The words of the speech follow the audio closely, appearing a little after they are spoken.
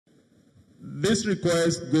This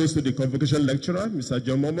request goes to the Convocation lecturer, Mr.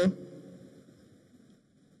 John Momoh.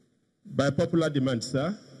 By popular demand,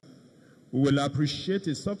 sir, we will appreciate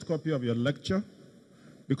a soft copy of your lecture.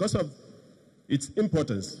 Because of its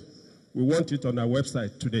importance, we want it on our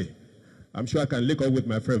website today. I'm sure I can link up with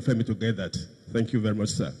my friend Femi to get that. Thank you very much,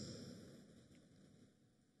 sir.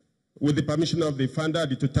 With the permission of the founder,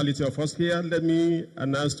 the totality of us here, let me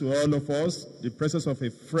announce to all of us the presence of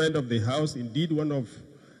a friend of the house, indeed one of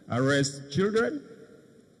Arrest's children,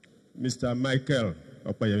 Mr. Michael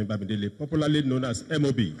Opayemi Bamidele, popularly known as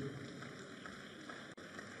MOB.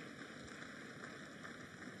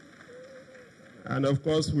 And of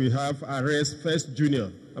course, we have Arrest's first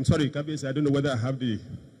junior. I'm sorry, Kabiyesi, I don't know whether I have the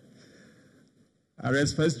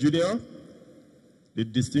Arrest's first junior, the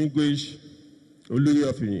distinguished Oluyi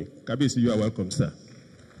of Kabiyesi. You are welcome, sir.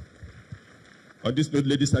 On this note,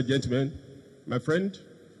 ladies and gentlemen, my friend,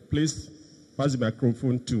 please pass the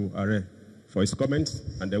microphone to Are for his comments,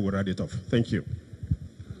 and then we'll wrap it off. Thank you.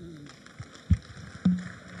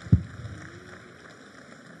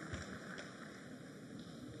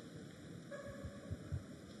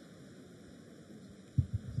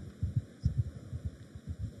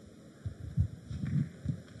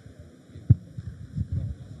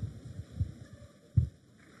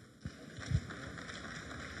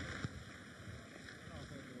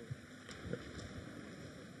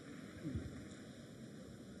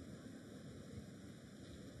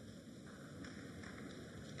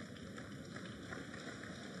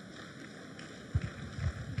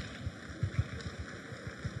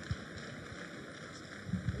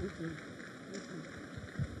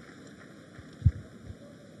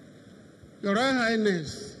 Your Royal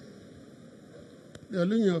Highness, the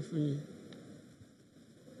Oluyi of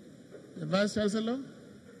the Vice Chancellor,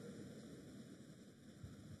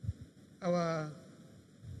 our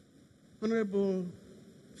Honorable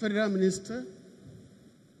Federal Minister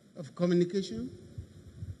of Communication,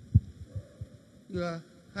 you are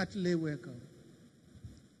heartily welcome.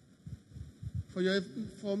 For your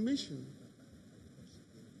information,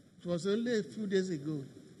 it was only a few days ago,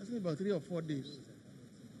 I think about 3 or 4 days,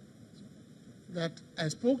 that I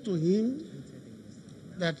spoke to him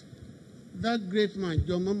that great man,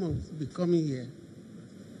 John Momoh, will be coming here.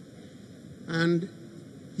 And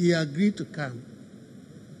he agreed to come.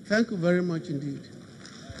 Thank you very much indeed.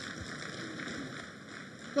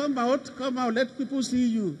 Come out, let people see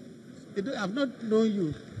you. They have not known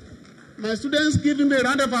you. My students, give him a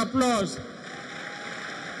round of applause.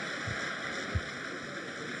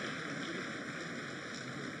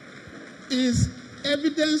 Is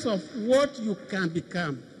evidence of what you can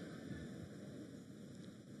become.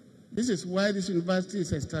 This is why this university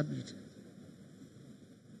is established.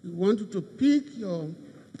 We want you to pick your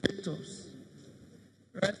mentors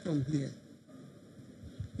right from here.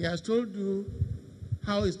 He has told you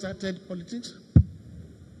how he started politics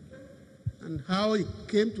and how he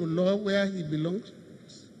came to law where he belonged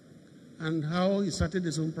and how he started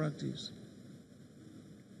his own practice.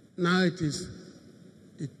 Now it is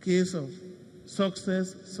a case of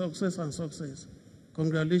success, success, and success.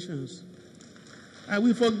 Congratulations. I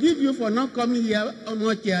will forgive you for not coming here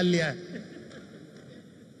much earlier.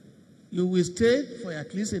 You will stay for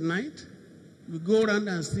at least a night. We go around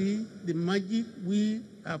and see the magic we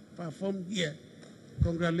have performed here.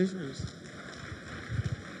 Congratulations.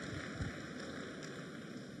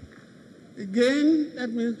 Again, let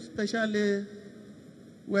me especially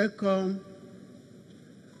welcome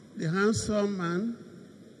the handsome man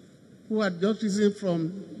who had just risen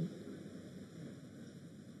from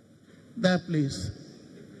that place.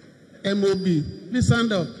 MOB. Please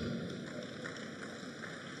stand up.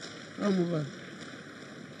 Come over.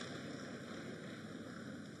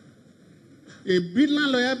 A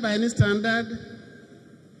brilliant lawyer by any standard,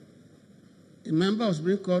 a member of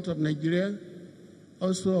Supreme Court of Nigeria,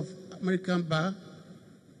 also of American Bar,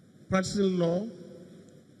 practicing law.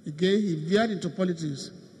 Again, he veered into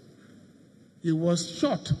politics. He was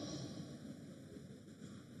shot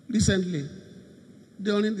recently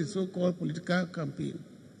during the so-called political campaign.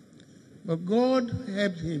 But God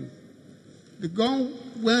helped him. The gun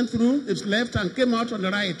went through his left and came out on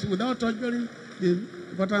the right without touching the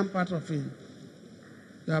important part of him.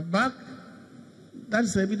 You are back. That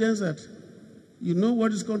is evidence that you know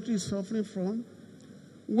what this country is suffering from.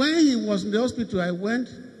 When he was in the hospital, I went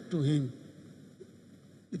to him.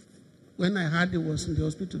 When I heard he was in the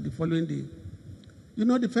hospital the following day, you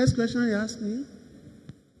know the first question he asked me?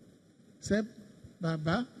 He said,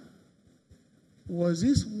 Baba, was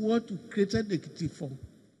this what you created the kitty for?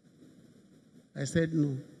 I said,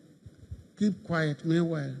 no. Keep quiet.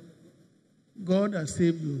 Meanwhile, God has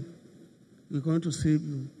saved you. We're going to save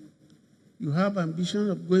you. you have ambition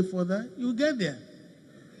of going further, you get there.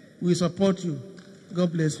 We support you.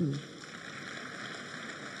 God bless you.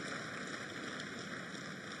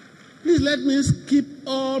 Please let me skip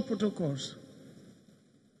all protocols.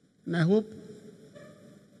 And I hope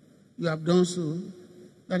you have done so.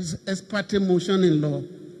 That is ex parte motion in law.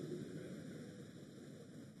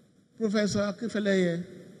 Professor Akinfeleye,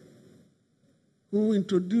 who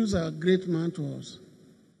introduced our great man to us.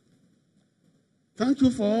 Thank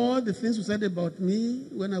you for all the things you said about me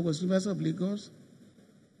when I was University of Lagos.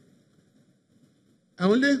 I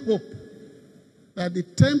only hope that the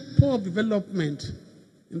tempo of development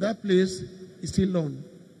in that place is still on.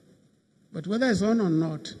 But whether it's on or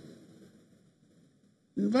not,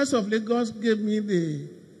 University of Lagos gave me the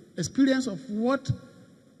experience of what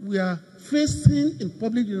we are facing in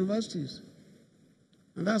public universities.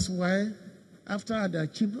 And that's why, after I had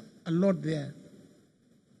achieved a lot there,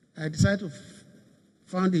 I decided to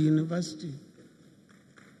found a university.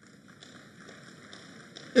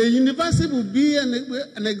 A university will be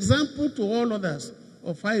an example to all others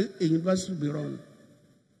of how a university will be run.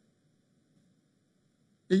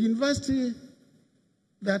 A university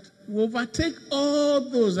that will overtake all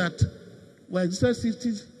those that were existed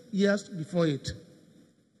 60 years before it.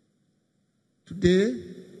 Today,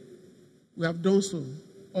 we have done so,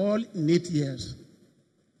 all in 8 years.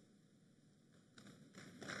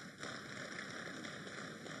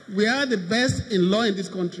 We are the best in law in this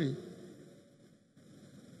country.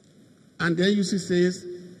 And the NUC says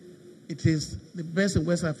it is the best in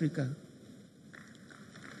West Africa.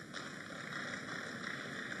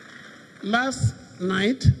 Last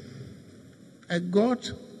night, I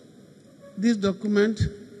got this document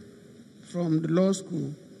from the law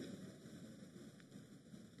school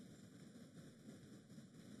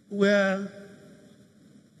where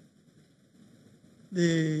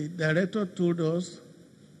the director told us,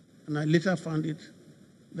 and I later found it,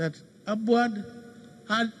 that ABUAD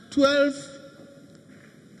had 12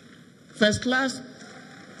 first class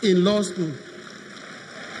in law school.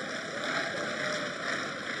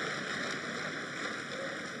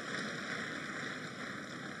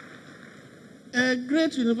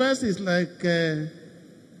 Great universities like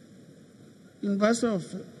University of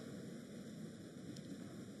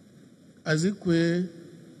Azikwe,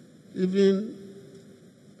 even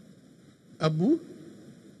Abu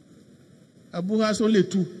has only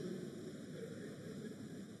two.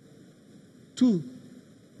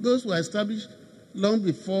 Those were established long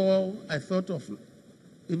before I thought of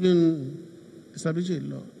even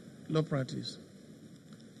establishing a law practice.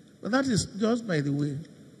 But that is just by the way.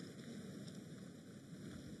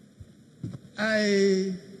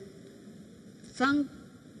 I thank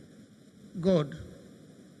God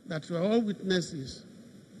that we are all witnesses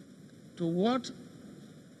to what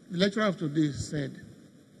the lecturer of today said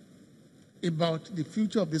about the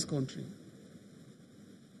future of this country.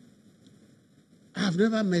 I have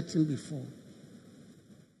never met him before,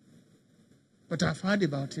 but I've heard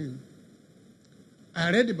about him.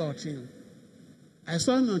 I read about him. I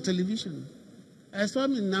saw him on television. I saw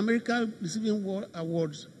him in America receiving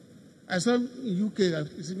awards. I saw him in UK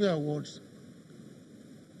receiving awards.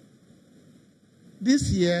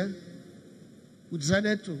 This year, we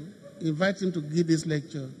decided to invite him to give this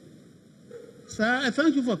lecture. Sir, I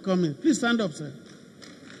thank you for coming. Please stand up, sir.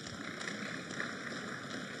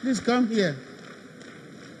 Please come here.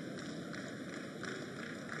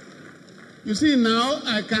 You see, now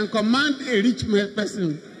I can command a rich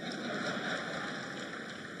person.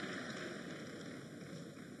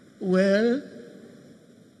 Well,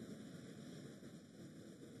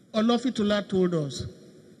 Olofitola told us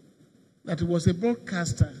that he was a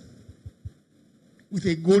broadcaster with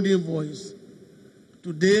a golden voice.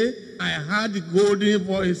 Today, I heard the golden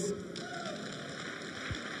voice.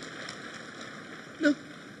 Look,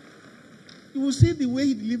 you will see the way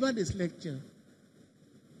he delivered his lecture.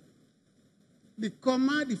 The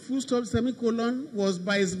comma, the full stop, semicolon was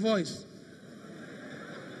by his voice.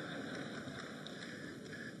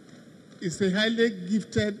 He's a highly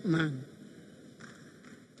gifted man.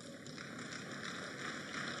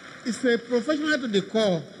 He's a professional to the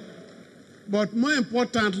core, but more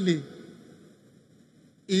importantly,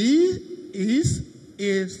 he is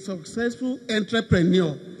a successful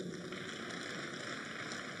entrepreneur.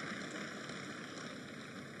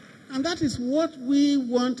 And that is what we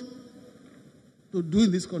want to do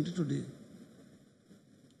in this country today.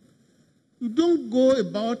 You don't go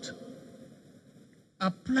about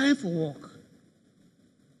applying for work.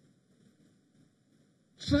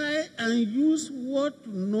 Try and use what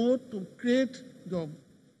you know to create job,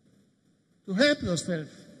 to help yourself.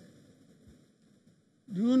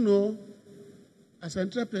 Do you know, as an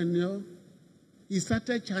entrepreneur, He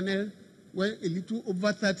started channel when a little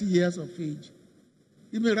over 30 years of age.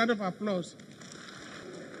 Give me a round of applause.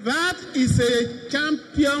 That is a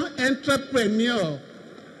champion entrepreneur.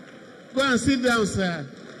 Go and sit down, sir.